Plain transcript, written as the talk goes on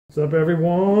What's up,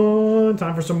 everyone?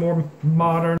 Time for some more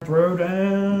modern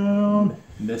Throwdown.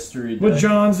 Mystery deck. With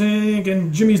John Zink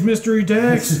and Jimmy's mystery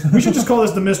decks. We should just call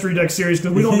this the mystery deck series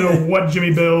because we don't know what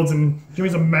Jimmy builds, and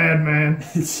Jimmy's a madman.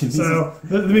 So,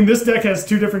 I mean, this deck has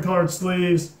two different colored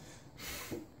sleeves.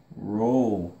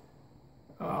 Roll.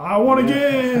 I won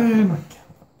again! Oh my God.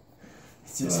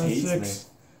 It just hates 6, me.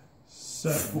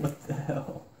 7. What the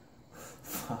hell?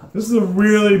 Fuck. This is a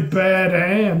really bad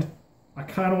hand. I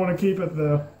kind of want to keep it,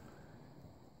 though.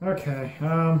 Okay,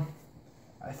 I'm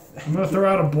going to throw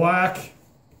out a black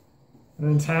and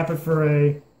then tap it for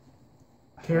a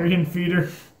carrion feeder.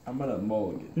 I'm going to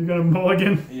mulligan. You're going to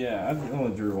mulligan? Yeah, I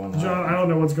only drew one. John, I don't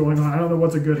know what's going on. I don't know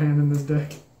what's a good hand in this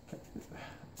deck.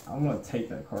 I'm going to take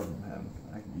that card from him.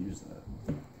 I can use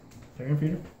that. Carrion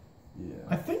feeder? Yeah.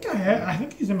 I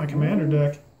think he's in my commander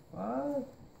deck. What?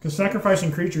 Because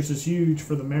sacrificing creatures is huge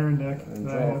for the Marin deck. And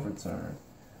draw for turn.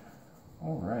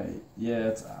 Alright.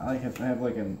 Yeah, I have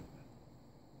like a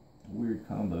weird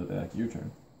combo deck. Your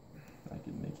turn. I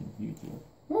can make him huge.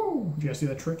 Whoa! Did you guys see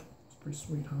that trick? It's pretty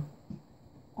sweet, huh?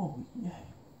 Oh, yeah.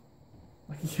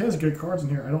 Like, he has good cards in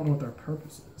here. I don't know what their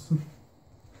purpose is.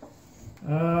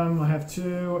 I have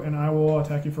 2, and I will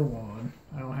attack you for 1.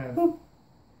 I don't have...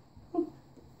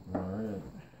 Alright.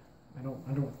 I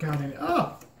don't got any...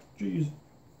 Ah! Jeez.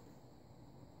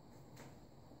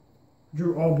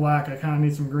 Drew all black. I kind of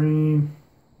need some green.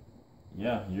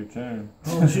 Yeah, your turn.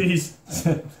 Oh, jeez.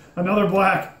 Another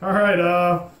black. All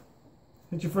right,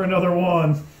 hit you for another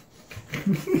 1.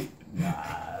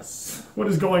 Nice. What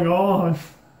is going on?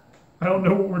 I don't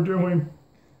know what we're doing.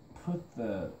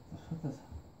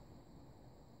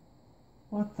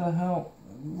 What the hell?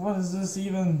 What is this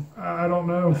even? I don't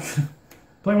know.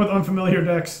 Playing with unfamiliar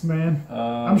decks, man.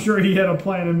 I'm sure he had a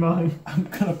plan in mind. I'm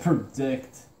gonna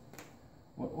predict.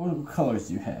 What colors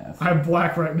do you have? I have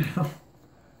black right now.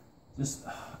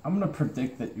 I'm gonna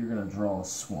predict that you're gonna draw a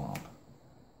swamp,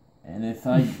 and if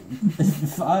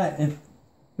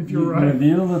you're right,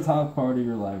 reveal the top card of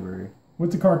your library.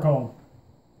 What's the card called?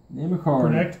 Name a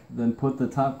card. Predict? Then put the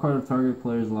top card of target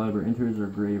player's library into his or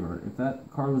graveyard. If that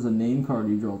card was a name card,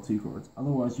 you draw 2 cards.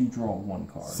 Otherwise, you draw 1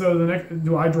 card. So the next,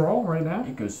 do I draw right now?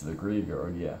 It goes to the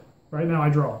graveyard. Yeah. Right now I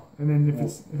draw, and then if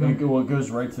it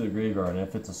goes right to the graveyard, and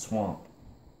if it's a swamp.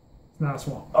 It's not a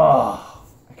swamp. Oh,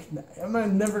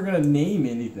 I'm never gonna name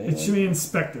anything. It should be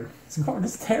Inspector. This card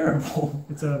is terrible.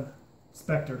 It's a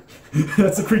Spectre.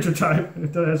 That's a creature type.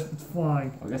 It's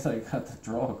flying. I guess I got to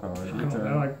draw a card. I don't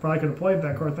know. I probably could have played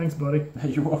that card. Thanks, buddy.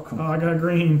 You're welcome. Oh, I got a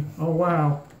green. Oh,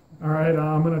 wow. All right,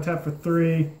 I'm going to tap for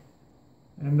 3.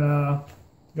 And go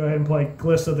ahead and play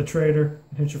Gliss of the Trader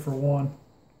and hit you for 1.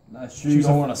 Not sure you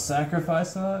don't want to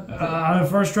sacrifice that?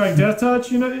 First strike, death touch.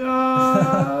 You know,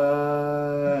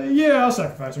 yeah, I'll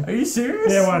sacrifice him. Are you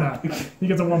serious? Yeah, why not? He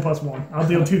gets a 1/1. I'll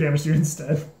deal 2 damage to you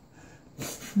instead.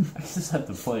 I just have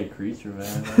to play a creature,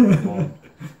 man.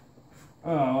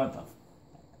 Oh, what the?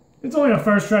 It's only a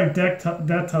first strike death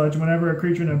touch. Whenever a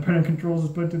creature an opponent controls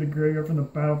is put to the graveyard from the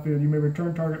battlefield, you may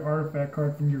return target artifact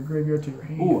card from your graveyard to your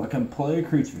hand. Ooh, I can play a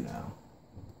creature now.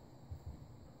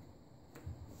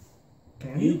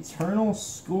 Can you? Eternal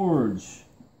Scourge.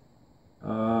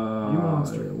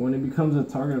 Monster. When it becomes a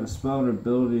target of a spell or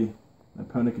ability the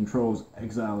opponent controls,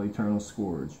 exile Eternal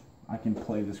Scourge. I can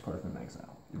play this card from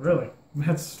exile. Really?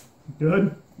 That's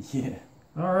good. Yeah.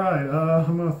 All right.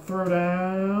 I'm gonna throw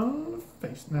down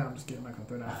face. No, I'm just kidding. I'm not gonna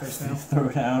throw down face down. Throw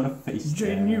down a face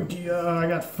Jaden down. Yuki. I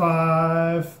got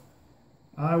 5.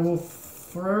 I will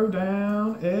throw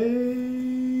down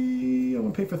a. I'm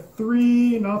gonna pay for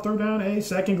 3, and I'll throw down a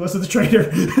second Gliss of the Trader.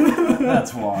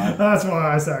 That's why. That's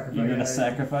why I sacrifice. You're gonna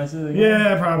sacrifice it again?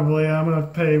 Yeah, probably. I'm gonna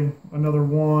pay another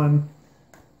 1.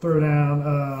 Throw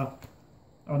down.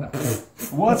 Oh no!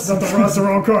 What? That's the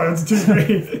wrong card. That's a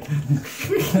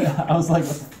 2/3. I was like,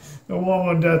 A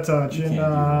 1/1 death touch,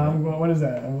 and what is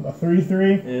that? A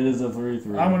 3/3? it is a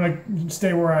 3/3. I'm gonna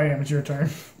stay where I am. It's your turn.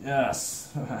 Yes.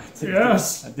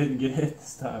 Yes. I didn't get hit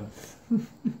this time.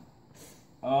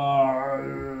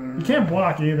 You can't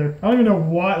block either. I don't even know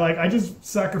why. Like, I just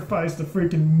sacrificed a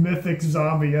freaking mythic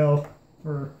zombie elf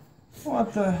for.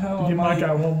 What the hell? To give my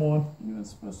guy 1/1. Even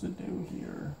supposed to do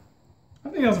here? I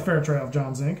think that was a fair trade off,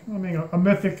 John Zink. I mean, a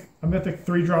mythic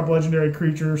 3-drop legendary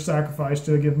creature sacrificed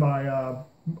to give my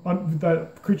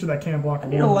that creature that can't block. I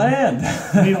need a land.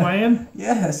 You need land?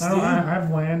 Yes, dude. I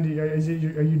have land.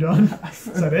 Are you done? Is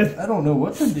that it? I don't know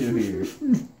what to do here.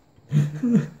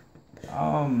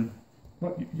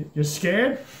 What? You're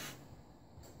scared?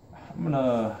 I'm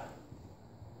gonna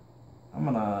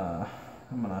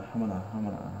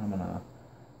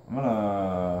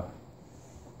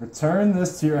return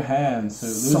this to your hand so it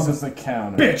loses the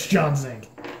counter. Bitch, John Zink.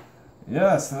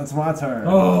 Yes, that's my turn.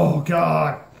 Oh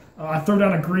God! I throw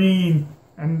down a green,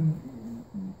 and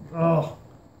oh.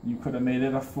 You could have made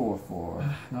it a 4/4.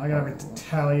 Now I gotta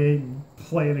retaliate and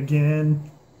play it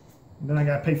again. And then I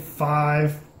gotta pay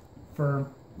 5 for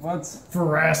What?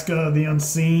 Vraska the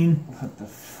Unseen. What the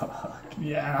fuck?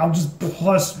 Yeah, I'll just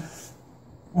plus.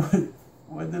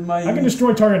 What did my... I can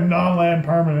destroy target non-land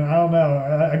permanent. I don't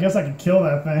know. I guess I can kill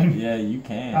that thing. Yeah, you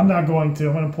can. I'm not going to.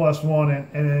 I'm going to +1 it,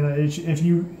 and then if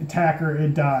you attack her,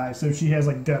 it dies. So she has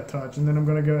like death touch, and then I'm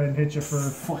going to go ahead and hit you for.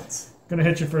 What? Going to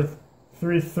hit you for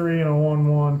 3/3 and a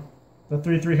 1/1. The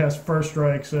 3/3 has first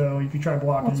strike, so if you try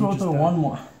blocking, What's you with just the die.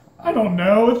 1/1? I don't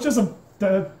know. It's just a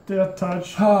death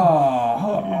touch. Do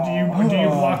you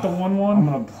block the 1/1? I'm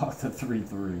gonna block the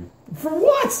 3/3. For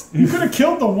what? You could have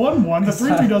killed the 1/1. The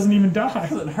 3/3 doesn't even die.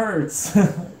 It hurts.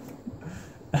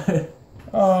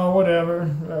 Oh, whatever.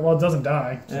 Well, it doesn't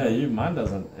die. So. Yeah, mine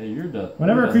doesn't. You're done.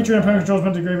 Whenever a creature in opponent controls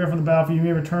went to the graveyard from the battlefield, you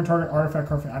may return target artifact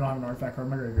card. I don't have an artifact card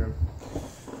in my graveyard.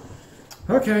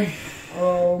 Okay.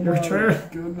 Oh Your my turn.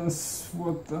 goodness!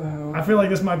 What the hell? I feel like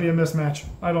this might be a mismatch.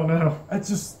 I don't know. I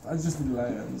just need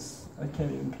lands. I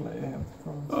can't even play half the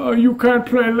cards. Oh, you can't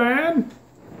play land?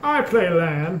 I play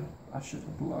land. I should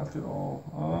have blocked it all.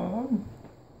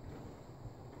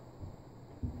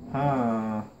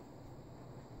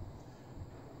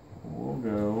 We'll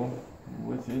go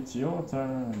with it's your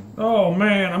turn. Oh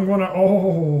man, I'm gonna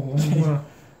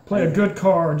play a good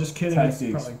card. Just kidding.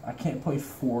 Tactics. I can't play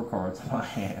 4 cards in my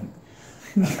hand.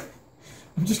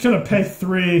 I'm just gonna pay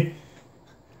 3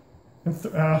 and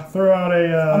throw out a.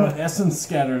 I'm gonna Essence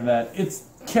Scatter that. It's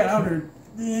countered.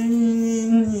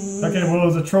 Okay, well, it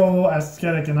was a troll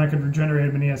aesthetic, and I could regenerate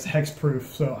him, and he has hexproof.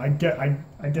 So I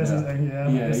guess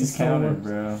he's countered,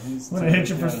 bro. I'm gonna hit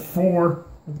you for 4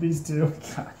 with these 2.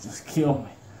 God, just kill me.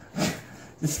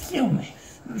 Just kill me.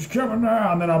 She's coming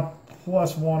now, and then I'll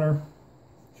 +1 her.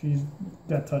 She's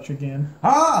death touch again.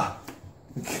 Ah!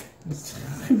 That's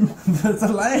a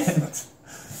land.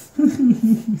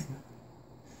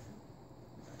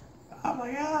 Oh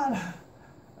my god.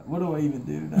 What do I even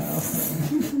do now?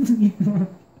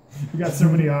 You got so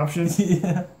many options.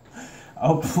 Yeah.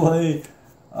 I'll play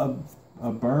a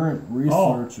burnt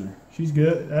researcher. Oh, she's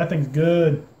good. That thing's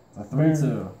good. A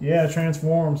 3/2. Yeah, it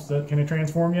transforms. Can it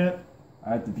transform yet?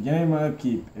 At the beginning of my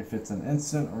upkeep, if it's an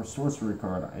instant or sorcery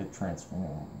card, it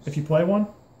transforms. If you play one?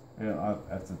 Yeah,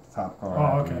 that's the top card.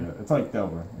 Oh, okay. It's like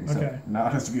Delver, except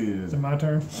not as good. Is it my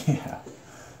turn? Yeah.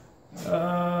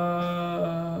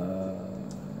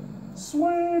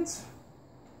 Sweet.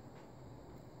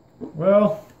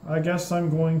 Well, I guess I'm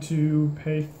going to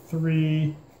pay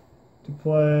 3 to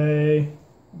play.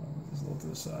 Move this a little to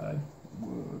the side.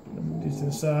 Move these to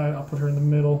the side. I'll put her in the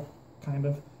middle, kind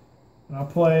of. And I'll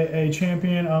play a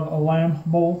champion of a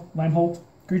Lamholt.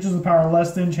 Creatures with power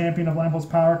less than champion of Lamholt's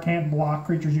power can't block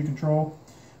creatures you control.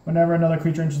 Whenever another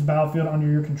creature enters the battlefield under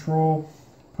your control,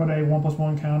 put a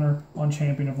 1/1 counter on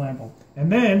champion of Lamholt. And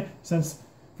then, since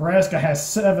Vraska has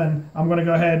 7, I'm going to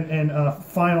go ahead and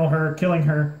final her, killing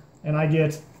her, and I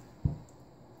get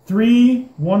 3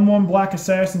 1/1 Black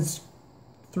Assassins,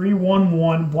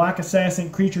 3/1/1 Black Assassin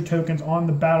creature tokens on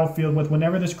the battlefield with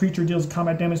whenever this creature deals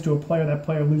combat damage to a player, that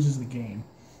player loses the game.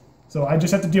 So I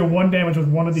just have to deal 1 damage with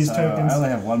one of these tokens. I only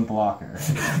have 1 blocker.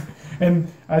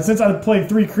 And since I played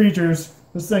 3 creatures,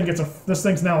 this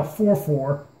thing's now a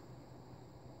 4/4.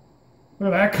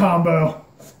 Look at that combo.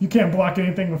 You can't block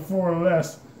anything with 4 or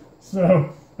less. So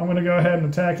I'm going to go ahead and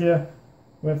attack you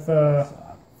with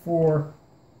 4.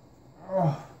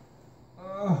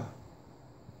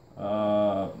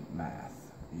 Math.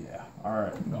 Yeah. All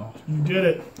right. Oh, you did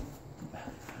it.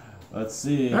 Let's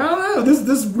see. I don't know.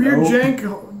 This weird jank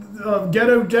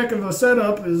ghetto deck of a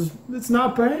setup it's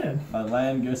not bad. My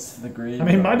land goes to the grave. I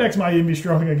mean, my decks might even be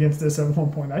struggling against this at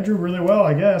one point. I drew really well,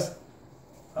 I guess.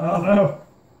 I don't know.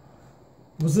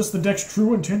 Was this the deck's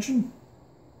true intention?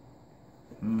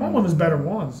 Probably one of his better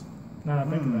ones. Now I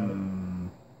think about it.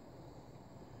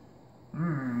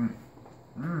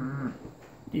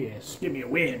 Yes, give me a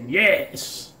win.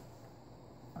 Yes.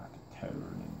 I could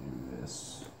totally do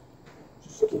this.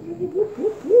 Just kidding.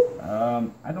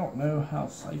 I don't know how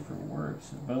Cypher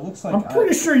works, but it looks like I'm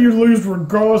pretty sure you lose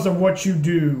regardless of what you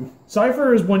do.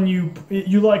 Cypher is when you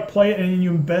like play it and then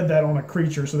you embed that on a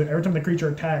creature, so that every time the creature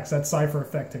attacks, that Cypher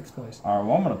effect takes place. Alright,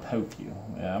 well I'm gonna poke you.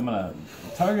 Yeah, I'm gonna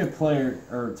target player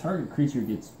or target creature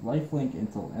gets lifelink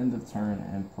until end of turn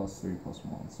and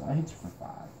 +3/+1. So I hit you for 5.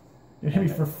 You hit me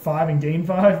for 5 and gain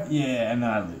 5? Yeah, and then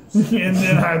I lose. And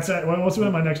then I'd say, well, what's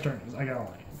what my next turn is? I got a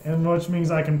land. And which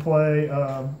means I can play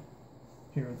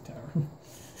Hero of the Tower.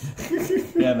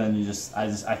 Yeah, then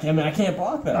I can't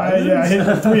block that. I hit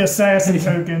the 3 assassin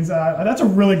tokens. That's a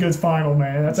really good final,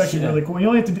 man. That's actually really cool. You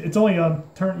only have to. It's only a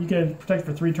turn. You can protect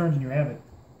for 3 turns, and you have it.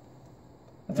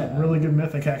 That's a really good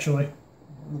mythic, actually.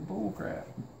 Bull crap.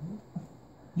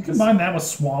 You combine that with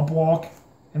Swamp Walk,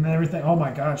 and then everything. Oh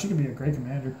my god, she could be a great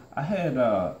commander. I had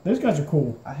those guys are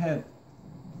cool. I had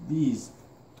these,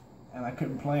 and I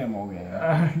couldn't play them all game.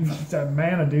 That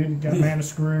mana, dude. You got mana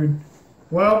screwed.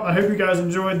 Well, I hope you guys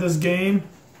enjoyed this game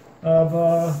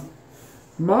of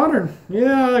modern.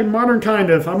 Yeah, modern kind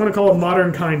of. I'm gonna call it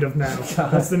modern kind of now.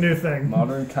 That's the new thing.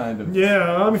 Modern kind of.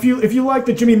 Yeah. If you like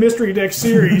the Jimmy Mystery Deck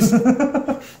series,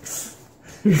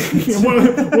 you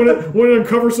want to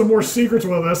uncover some more secrets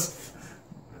with us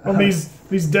on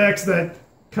these decks that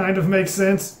kind of make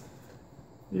sense.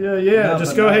 Yeah. No,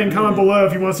 just go ahead and comment below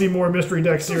if you want to see more Mystery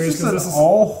Deck series, because this is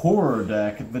all horror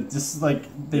deck, but just like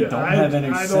they don't have any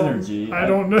synergy. I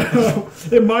don't know.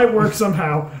 It might work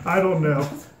somehow. I don't know.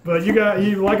 But you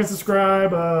like and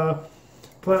subscribe.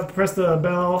 Press the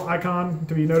bell icon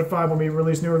to be notified when we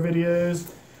release newer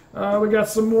videos. We got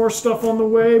some more stuff on the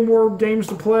way, more games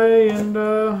to play, and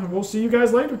we'll see you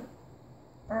guys later.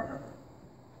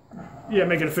 Yeah,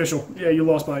 make it official. Yeah, you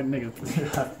lost by negative.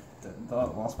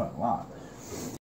 Lost by a lot.